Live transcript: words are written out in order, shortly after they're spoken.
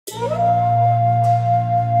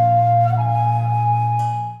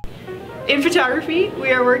In photography,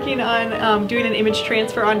 we are working on doing an image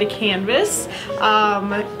transfer onto canvas.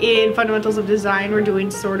 In fundamentals of design, we're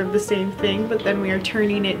doing sort of the same thing, but then we are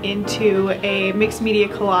turning it into a mixed media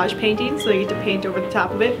collage painting, so you get to paint over the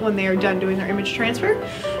top of it when they are done doing their image transfer.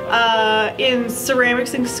 In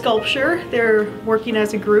ceramics and sculpture, they're working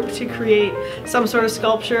as a group to create some sort of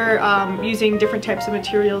sculpture using different types of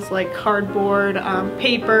materials like cardboard,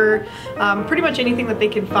 paper, pretty much anything that they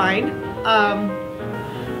can find.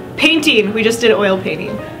 Painting, we just did oil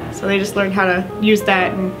painting. So they just learned how to use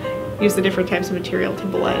that and use the different types of material to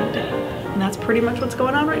blend. And that's pretty much what's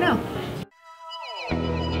going on right now.